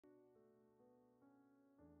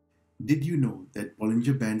Did you know that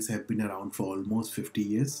Bollinger Bands have been around for almost 50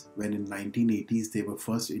 years, when in 1980s they were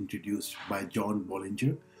first introduced by John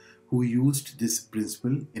Bollinger, who used this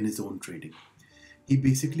principle in his own trading. He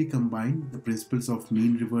basically combined the principles of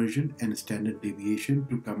mean reversion and standard deviation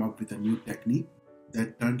to come up with a new technique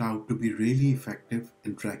that turned out to be really effective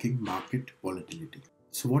in tracking market volatility.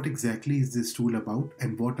 So what exactly is this tool about,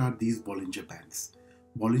 and what are these Bollinger Bands?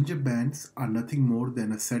 Bollinger Bands are nothing more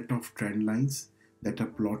than a set of trend lines that are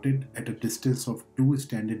plotted at a distance of 2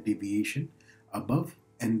 standard deviation above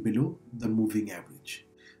and below the moving average.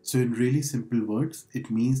 So in really simple words,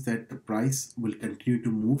 it means that the price will continue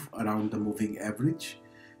to move around the moving average,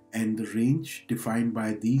 and the range defined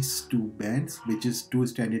by these two bands, which is 2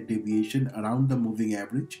 standard deviation around the moving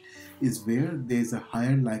average, is where there is a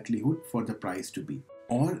higher likelihood for the price to be.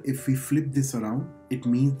 Or if we flip this around, it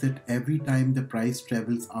means that every time the price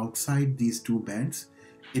travels outside these two bands,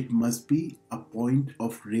 it must be a point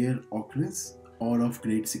of rare occurrence or of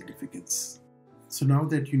great significance. So now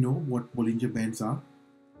that you know what Bollinger Bands are,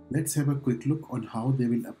 let's have a quick look on how they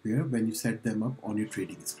will appear when you set them up on your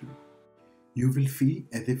trading screen. You will feel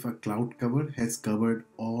as if a cloud cover has covered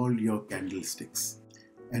all your candlesticks,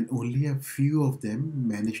 and only a few of them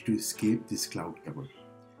manage to escape this cloud cover.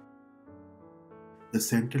 The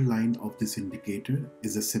center line of this indicator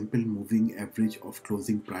is a simple moving average of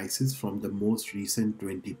closing prices from the most recent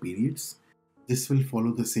 20 periods. This will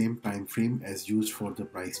follow the same time frame as used for the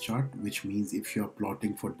price chart, which means if you are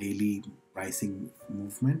plotting for daily pricing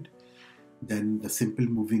movement, then the simple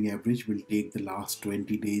moving average will take the last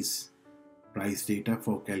 20 days price data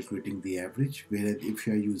for calculating the average, whereas if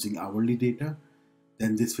you are using hourly data,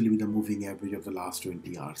 then this will be the moving average of the last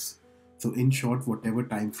 20 hours. So in short, whatever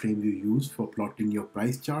time frame you use for plotting your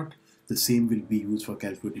price chart, the same will be used for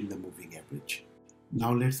calculating the moving average.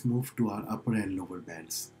 Now let's move to our upper and lower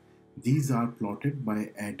bands. These are plotted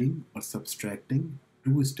by adding or subtracting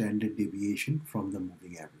 2 standard deviation from the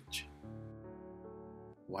moving average.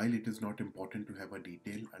 While it is not important to have a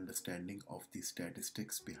detailed understanding of the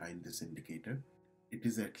statistics behind this indicator, it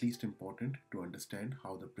is at least important to understand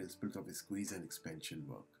how the principles of squeeze and expansion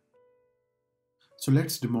work. So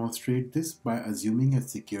let's demonstrate this by assuming a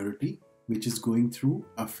security which is going through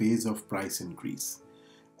a phase of price increase.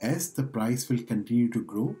 As the price will continue to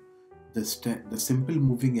grow, the simple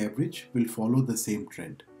moving average will follow the same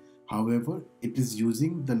trend. However, it is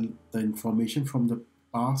using the information from the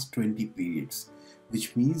past 20 periods,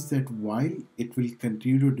 which means that while it will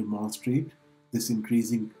continue to demonstrate this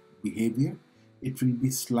increasing behavior, it will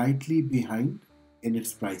be slightly behind in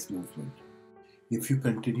its price movement. If you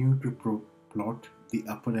continue to plot the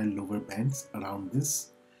upper and lower bands around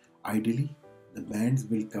this, ideally the bands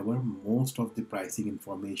will cover most of the pricing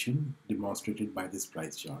information demonstrated by this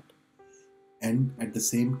price chart. And at the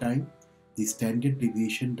same time, the standard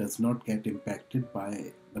deviation does not get impacted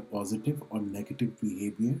by the positive or negative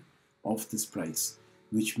behavior of this price,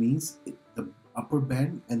 which means the upper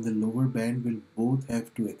band and the lower band will both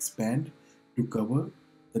have to expand to cover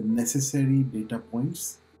the necessary data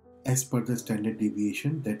points as per the standard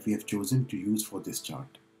deviation that we have chosen to use for this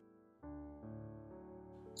chart.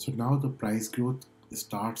 So now the price growth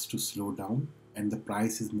starts to slow down and the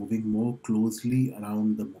price is moving more closely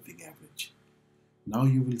around the moving average. Now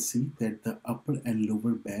you will see that the upper and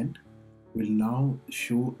lower band will now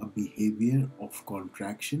show a behavior of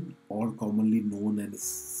contraction, or commonly known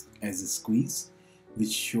as a squeeze,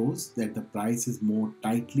 which shows that the price is more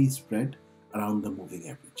tightly spread around the moving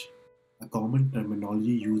average. A common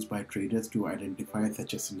terminology used by traders to identify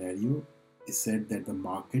such a scenario is said that the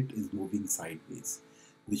market is moving sideways,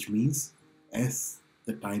 which means as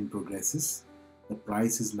the time progresses, the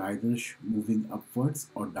price is neither moving upwards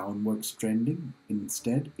or downwards trending.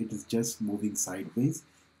 Instead, it is just moving sideways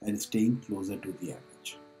and staying closer to the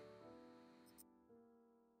average.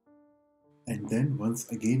 And then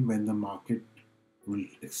once again, when the market will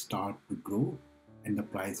start to grow and the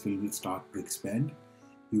price will start to expand,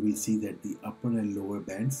 you will see that the upper and lower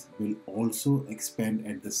bands will also expand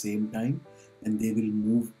at the same time, and they will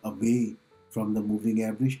move away from the moving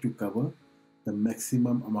average to cover the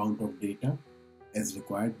maximum amount of data as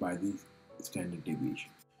required by the standard deviation.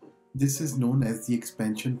 This is known as the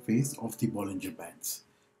expansion phase of the Bollinger Bands.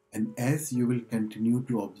 And as you will continue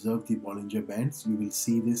to observe the Bollinger Bands, you will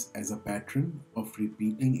see this as a pattern of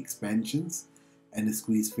repeating expansions and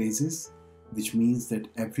squeeze phases, which means that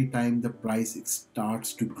every time the price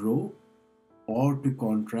starts to grow or to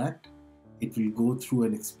contract, it will go through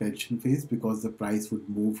an expansion phase because the price would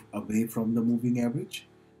move away from the moving average.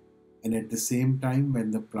 And at the same time,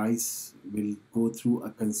 when the price will go through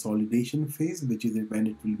a consolidation phase, which is when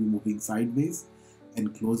it will be moving sideways,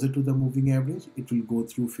 and closer to the moving average, it will go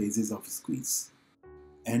through phases of squeeze.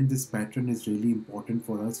 And this pattern is really important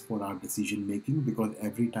for us for our decision making, because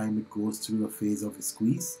every time it goes through a phase of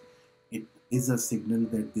squeeze, it is a signal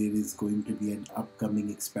that there is going to be an upcoming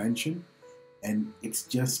expansion, and it's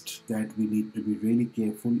just that we need to be really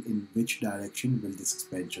careful in which direction will this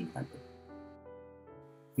expansion happen.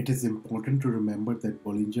 It is important to remember that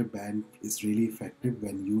Bollinger Band is really effective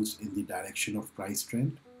when used in the direction of price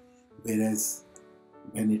trend, whereas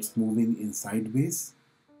when it's moving in sideways,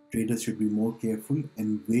 traders should be more careful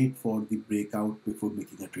and wait for the breakout before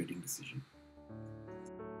making a trading decision.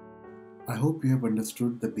 I hope you have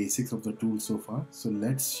understood the basics of the tool so far, so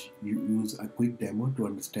let's use a quick demo to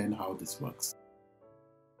understand how this works.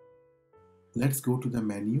 Let's go to the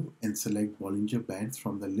menu and select Bollinger Bands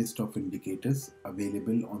from the list of indicators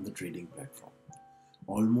available on the trading platform.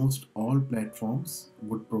 Almost all platforms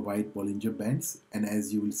would provide Bollinger Bands, and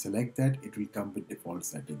as you will select that, it will come with default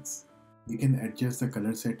settings. We can adjust the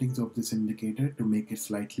color settings of this indicator to make it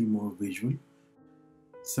slightly more visual.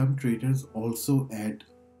 Some traders also add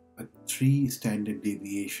a 3 standard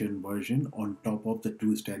deviation version on top of the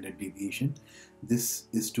 2 standard deviation. This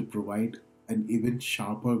is to provide an even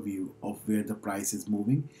sharper view of where the price is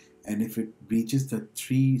moving, and if it breaches the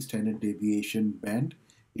 3 standard deviation band,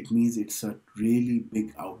 it means it's a really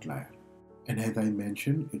big outlier. And as I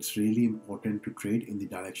mentioned, it's really important to trade in the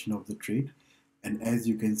direction of the trade, and as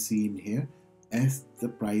you can see in here, as the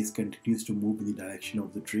price continues to move in the direction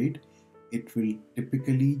of the trade, it will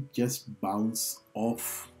typically just bounce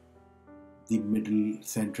off the middle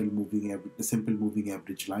central moving average, the simple moving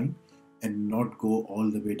average line, and not go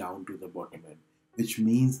all the way down to the bottom end, which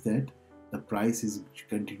means that the price is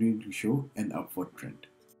continuing to show an upward trend.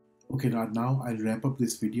 Okay, now I'll wrap up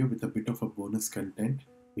this video with a bit of a bonus content,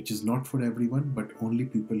 which is not for everyone, but only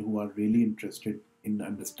people who are really interested in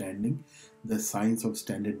understanding the science of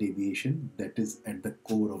standard deviation that is at the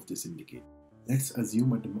core of this indicator. Let's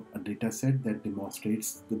assume a data set that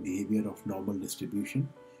demonstrates the behavior of normal distribution,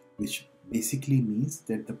 which basically means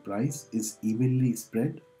that the price is evenly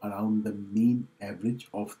spread around the mean average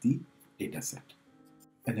of the data set.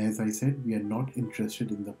 And as I said, we are not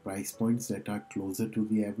interested in the price points that are closer to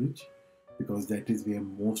the average, because that is where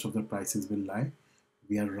most of the prices will lie.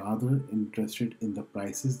 We are rather interested in the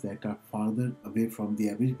prices that are farther away from the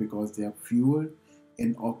average, because they are fewer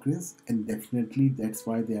in occurrence, and definitely that's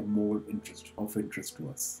why they are more of interest to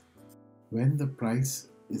us. When the price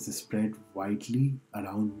is spread widely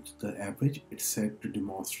around the average, it's said to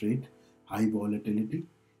demonstrate high volatility,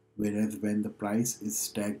 whereas when the price is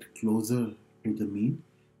stacked closer to the mean,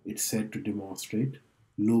 it's said to demonstrate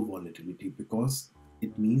low volatility, because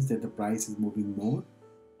it means that the price is moving more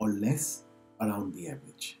or less around the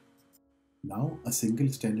average. Now, a single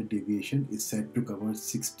standard deviation is said to cover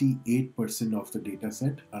 68% of the data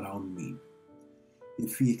set around mean.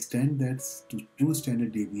 If we extend that to 2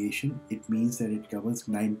 standard deviation, it means that it covers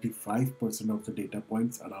 95% of the data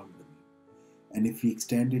points around the mean. And if we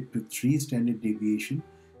extend it to 3 standard deviation,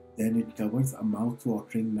 then it covers a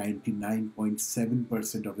mouth-watering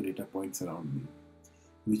 99.7% of the data points around mean.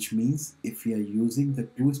 Which means if we are using the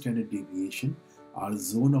 2 standard deviation, our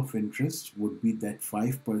zone of interest would be that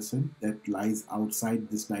 5% that lies outside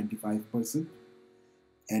this 95%.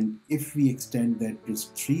 And if we extend that to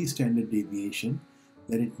 3 standard deviation,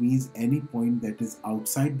 then it means any point that is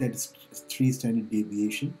outside that 3 standard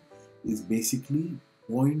deviation is basically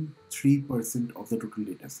 0.3% of the total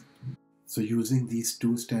data set. So using these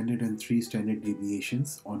 2 standard and 3 standard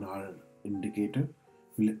deviations on our indicator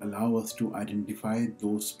will allow us to identify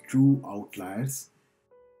those true outliers,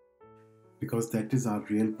 because that is our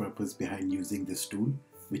real purpose behind using this tool,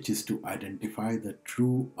 which is to identify the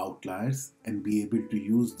true outliers and be able to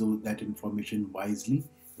use that information wisely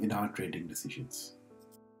in our trading decisions.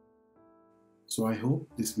 So I hope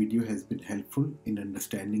this video has been helpful in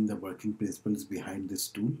understanding the working principles behind this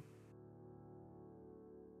tool.